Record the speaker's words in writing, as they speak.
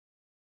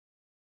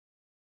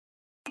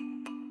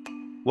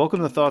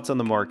Welcome to Thoughts on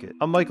the Market.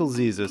 I'm Michael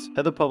Zezas,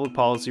 Head of Public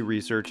Policy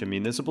Research and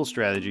Municipal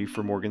Strategy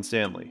for Morgan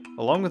Stanley.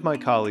 Along with my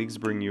colleagues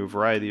bringing you a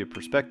variety of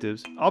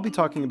perspectives, I'll be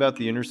talking about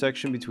the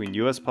intersection between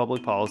U.S.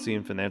 public policy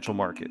and financial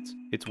markets.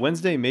 It's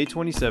Wednesday, May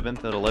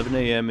 27th at 11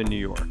 a.m. in New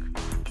York.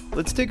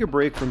 Let's take a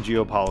break from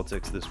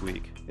geopolitics this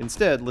week.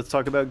 Instead, let's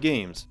talk about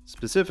games,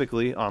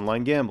 specifically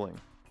online gambling.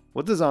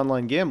 What does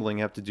online gambling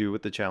have to do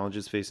with the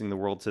challenges facing the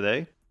world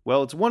today?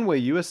 Well, it's one way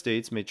U.S.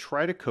 states may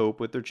try to cope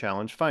with their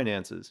challenged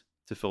finances,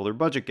 to fill their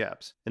budget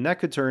gaps, and that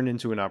could turn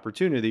into an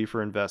opportunity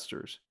for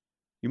investors.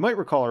 You might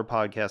recall our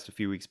podcast a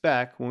few weeks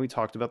back when we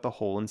talked about the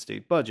hole in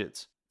state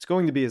budgets. It's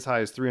going to be as high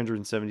as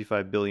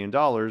 $375 billion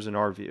in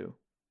our view.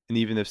 And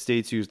even if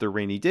states use their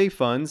rainy day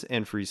funds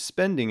and freeze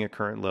spending at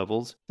current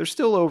levels, they're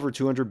still over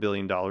 $200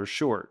 billion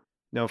short.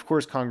 Now, of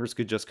course, Congress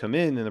could just come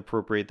in and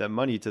appropriate that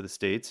money to the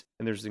states,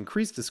 and there's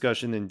increased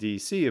discussion in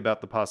D.C.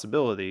 about the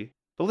possibility,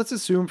 but let's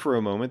assume for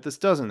a moment this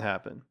doesn't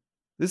happen.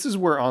 This is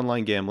where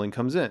online gambling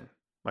comes in.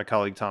 My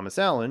colleague Thomas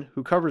Allen,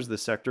 who covers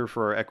this sector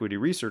for our equity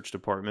research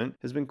department,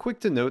 has been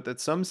quick to note that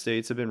some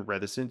states have been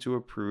reticent to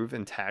approve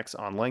and tax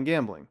online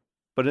gambling.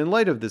 But in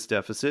light of this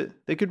deficit,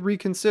 they could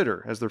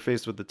reconsider as they're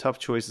faced with the tough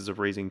choices of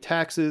raising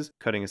taxes,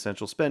 cutting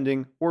essential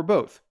spending, or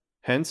both.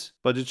 Hence,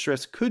 budget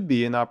stress could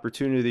be an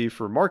opportunity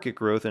for market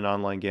growth in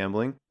online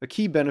gambling, a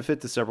key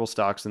benefit to several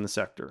stocks in the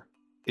sector.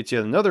 It's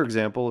yet another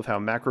example of how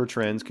macro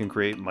trends can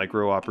create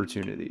micro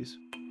opportunities.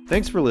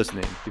 Thanks for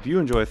listening. If you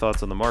enjoy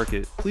Thoughts on the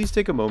Market, please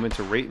take a moment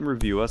to rate and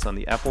review us on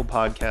the Apple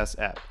Podcasts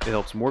app. It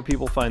helps more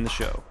people find the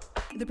show.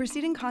 The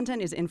preceding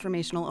content is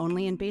informational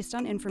only and based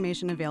on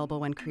information available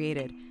when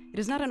created. It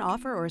is not an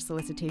offer or a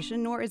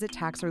solicitation, nor is it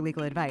tax or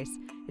legal advice.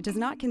 It does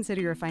not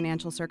consider your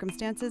financial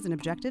circumstances and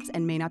objectives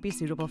and may not be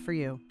suitable for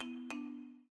you.